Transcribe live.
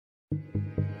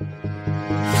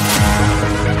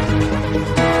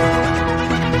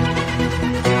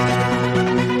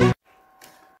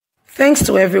Thanks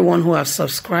to everyone who have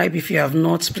subscribed. If you have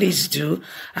not, please do.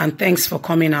 And thanks for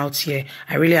coming out here.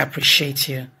 I really appreciate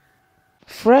you.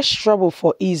 Fresh trouble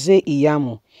for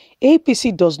Iyamu.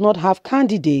 APC does not have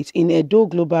candidates in Edo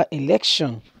global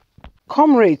election.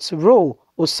 Comrades Ro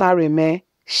Osareme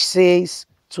says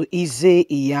to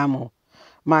Iyamu,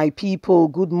 my people,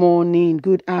 good morning,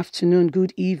 good afternoon,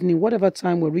 good evening, whatever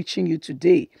time we're reaching you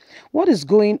today. What is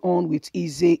going on with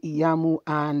Iyamu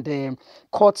and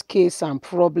court case and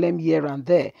problem here and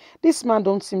there? This man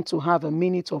don't seem to have a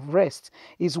minute of rest.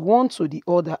 It's one to the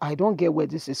other. I don't get where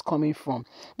this is coming from.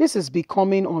 This is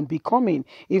becoming unbecoming.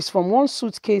 It's from one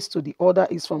suitcase to the other.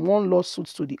 It's from one lawsuit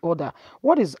to the other.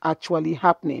 What is actually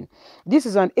happening? This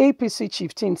is an APC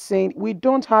chieftain saying we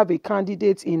don't have a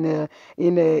candidate in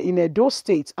Edo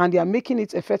State, and they are making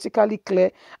it emphatically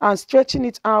clear and stretching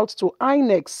it out to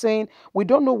INEC, saying we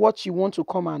don't know what you want to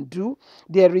come and do.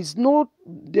 There is no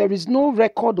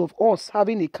record of us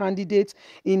having a candidate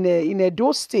in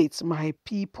Edo State. My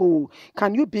people,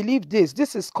 can you believe this?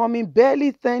 This is coming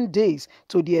barely 10 days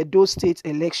to the Edo State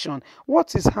election.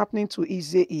 What is happening to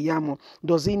Iyamu?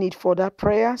 Does he need further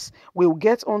prayers? We'll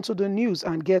get onto the news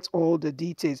and get all the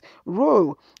details.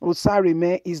 Ro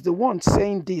Osareme is the one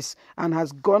saying this and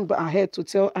has gone ahead to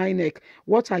tell INEC,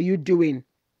 what are you doing?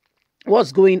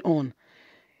 What's going on?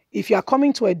 If you are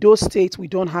coming to Edo State, we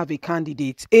don't have a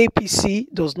candidate. APC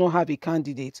does not have a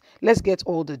candidate. Let's get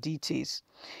all the details.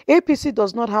 APC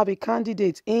does not have a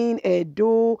candidate in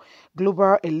Edo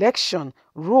global election.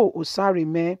 Ro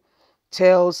Osareme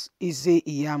tells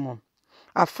Iyamu.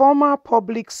 A former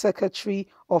public secretary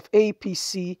of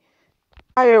APC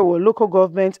Iyamu local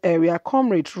government area,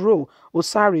 Comrade Ro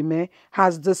Osareme,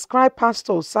 has described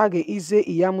Pastor Osage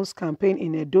Iyamu's campaign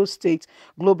in Edo State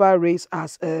global race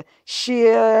as a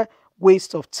sheer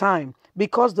waste of time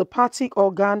because the party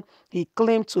organ he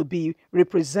claimed to be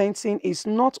representing is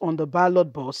not on the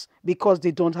ballot box because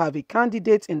they don't have a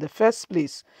candidate in the first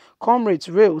place. Comrade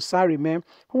Ro Osareme,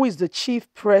 who is the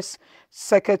chief press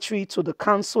secretary to the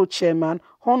council chairman,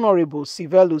 Honorable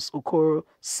Sivelus Okoro,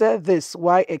 said this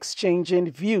while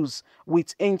exchanging views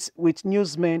with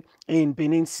newsmen in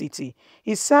Benin City.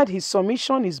 He said his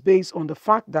submission is based on the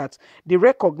fact that the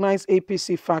recognized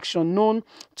APC faction known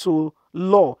to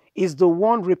law is the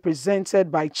one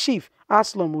represented by Chief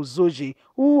Aslam Uzoji,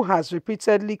 who has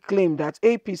repeatedly claimed that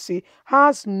APC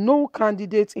has no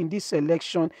candidate in this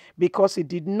election because it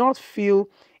did not file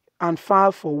and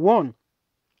file for one.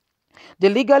 The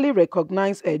legally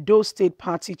recognized Edo State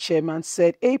Party chairman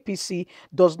said APC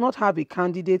does not have a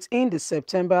candidate in the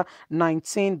September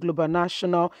 19 global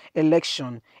national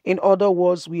election. In other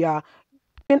words, we are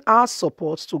giving our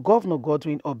support to Governor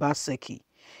Godwin Obaseki.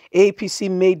 APC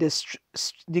made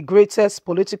the greatest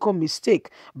political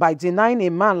mistake by denying a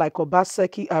man like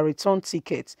Obaseki a return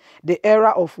ticket. The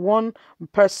era of one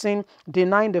person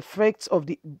deciding the fate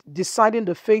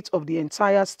of the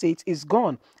entire state is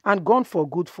gone, and gone for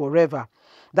good forever.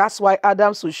 That's why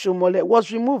Adams Oshomole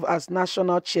was removed as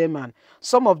national chairman.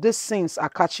 Some of these things are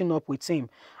catching up with him.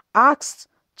 Asked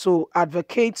to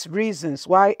advocate reasons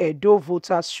why Edo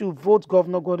voters should vote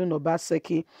Governor Godwin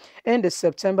Obaseki in the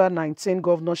September 19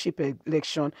 governorship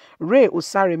election, Ro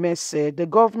Osareme said the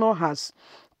governor has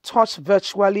touched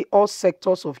virtually all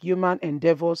sectors of human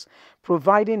endeavors,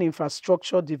 providing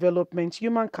infrastructure development,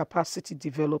 human capacity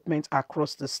development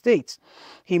across the state.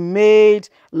 He made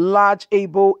large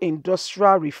able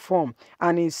industrial reform,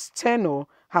 and his tenure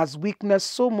has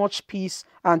witnessed so much peace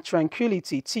and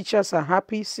tranquility. Teachers are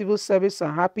happy, civil service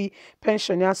are happy,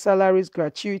 pensioner salaries,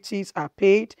 gratuities are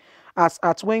paid as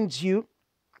at when due.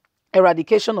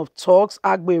 Eradication of thugs,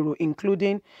 Agbero,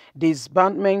 including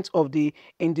disbandment of the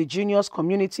Indigenous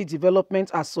Community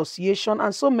Development Association,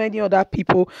 and so many other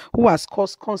people who has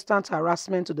caused constant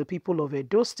harassment to the people of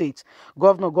Edo State.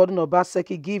 Governor Godwin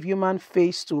Obaseki gave human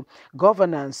face to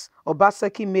governance.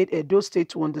 Obaseki made Edo State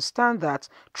to understand that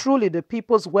truly the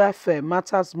people's welfare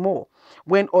matters more.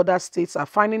 When other states are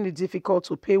finding it difficult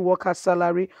to pay workers'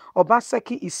 salary,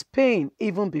 Obaseki is paying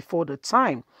even before the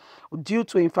time. Due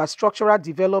to infrastructural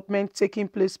development taking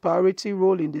place priority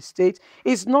role in the state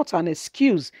is not an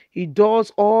excuse. He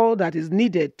does all that is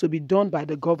needed to be done by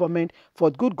the government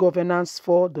for good governance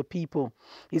for the people.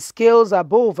 He scales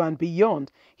above and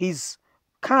beyond. His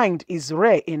kind is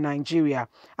rare in Nigeria.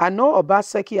 I know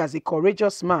Obaseki as a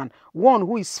courageous man, one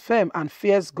who is firm and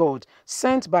fears God,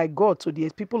 sent by God to the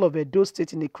people of Edo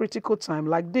State in a critical time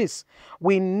like this.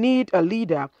 We need a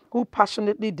leader who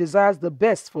passionately desires the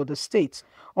best for the state.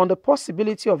 On the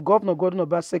possibility of Governor Godwin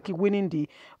Obaseki winning the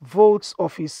votes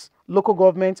of his local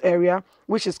government area,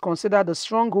 which is considered the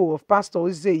stronghold of Pastor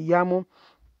Iyamu,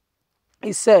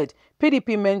 he said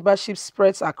PDP membership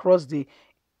spreads across the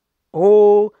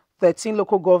whole 13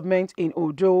 local governments in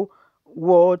Odo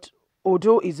ward.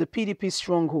 Odo is a PDP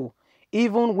stronghold.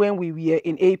 Even when we were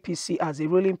in APC as a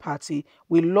ruling party,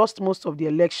 we lost most of the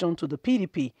election to the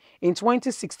PDP. In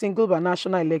 2016 global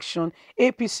national election,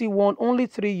 APC won only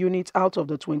 3 units out of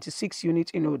the 26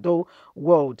 units in Odo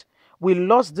ward. We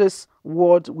lost this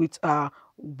ward with a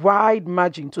wide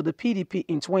margin to the PDP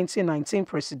in 2019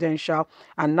 presidential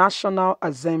and National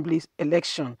Assembly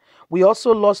election. We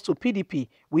also lost to PDP.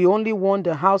 We only won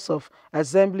the House of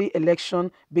Assembly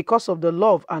election because of the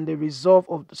love and the resolve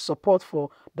of the support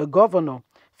for the governor.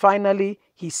 Finally,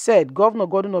 he said Governor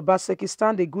Gordon Obaseki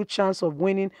stands a good chance of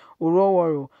winning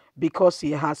Oroworo because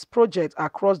he has projects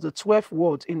across the 12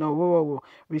 wards in Oroworo,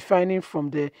 refining from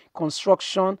the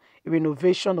construction,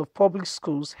 renovation of public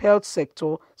schools, health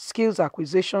sector, skills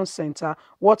acquisition center,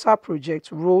 water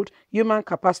project, road, human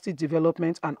capacity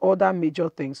development, and other major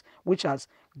things which has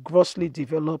grossly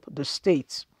developed the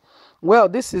state. Well,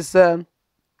 this is an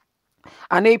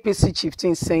APC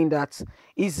chieftain saying that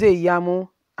Iyamu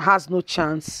has no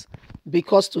chance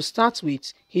because, to start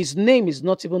with, his name is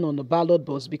not even on the ballot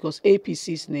box because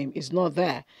APC's name is not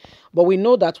there. But we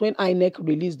know that when INEC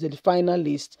released the final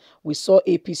list, we saw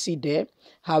APC there.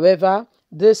 However,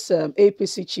 this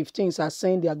APC chieftains are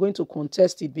saying they are going to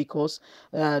contest it because,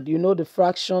 the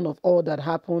fraction of all that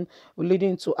happened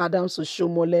leading to Adams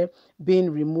Oshomole being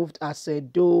removed as a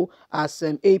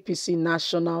APC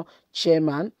national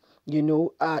chairman.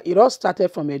 It all started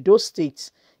from Edo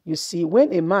State. You see,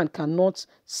 when a man cannot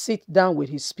sit down with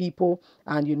his people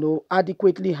and,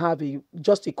 adequately have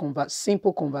just a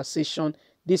simple conversation,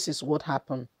 this is what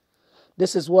happened.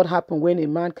 This is what happened when a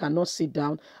man cannot sit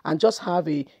down and just have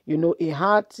a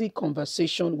hearty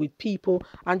conversation with people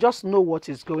and just know what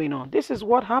is going on. This is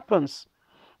what happens.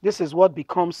 This is what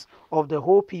becomes of the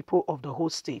whole people of the whole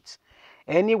state.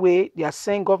 Anyway, they are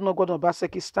saying Governor Gordon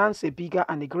Obaseki stands a bigger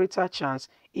and a greater chance,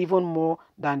 even more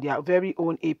than their very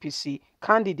own APC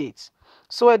candidates.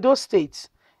 So Edo State,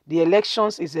 the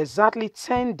elections is exactly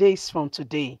 10 days from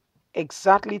today.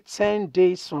 Exactly 10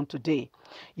 days from today.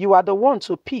 You are the one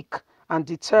to pick and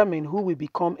determine who will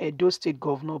become Edo State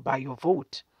governor by your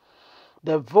vote.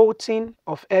 The voting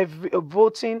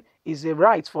is a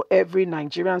right for every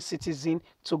Nigerian citizen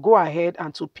to go ahead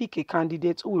and to pick a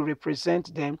candidate who will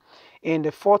represent them in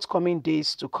the forthcoming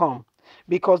days to come.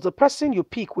 Because the person you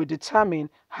pick will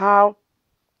determine how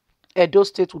Edo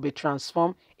State will be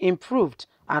transformed, improved,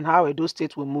 and how Edo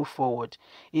State will move forward.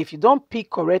 If you don't pick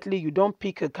correctly, you don't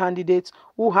pick a candidate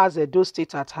who has Edo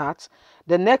State at heart,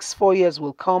 the next 4 years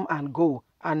will come and go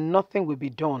and nothing will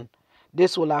be done.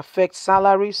 This will affect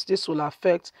salaries. This will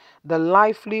affect the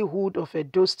livelihood of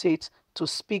Edo State, to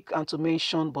speak and to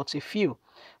mention but a few.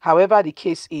 However the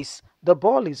case is, the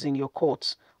ball is in your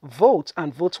court. Vote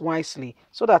and vote wisely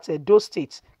so that Edo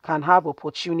State can have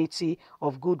opportunity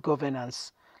of good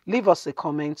governance. Leave us a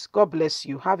comment. God bless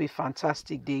you. Have a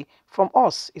fantastic day. From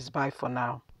us, it's bye for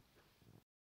now.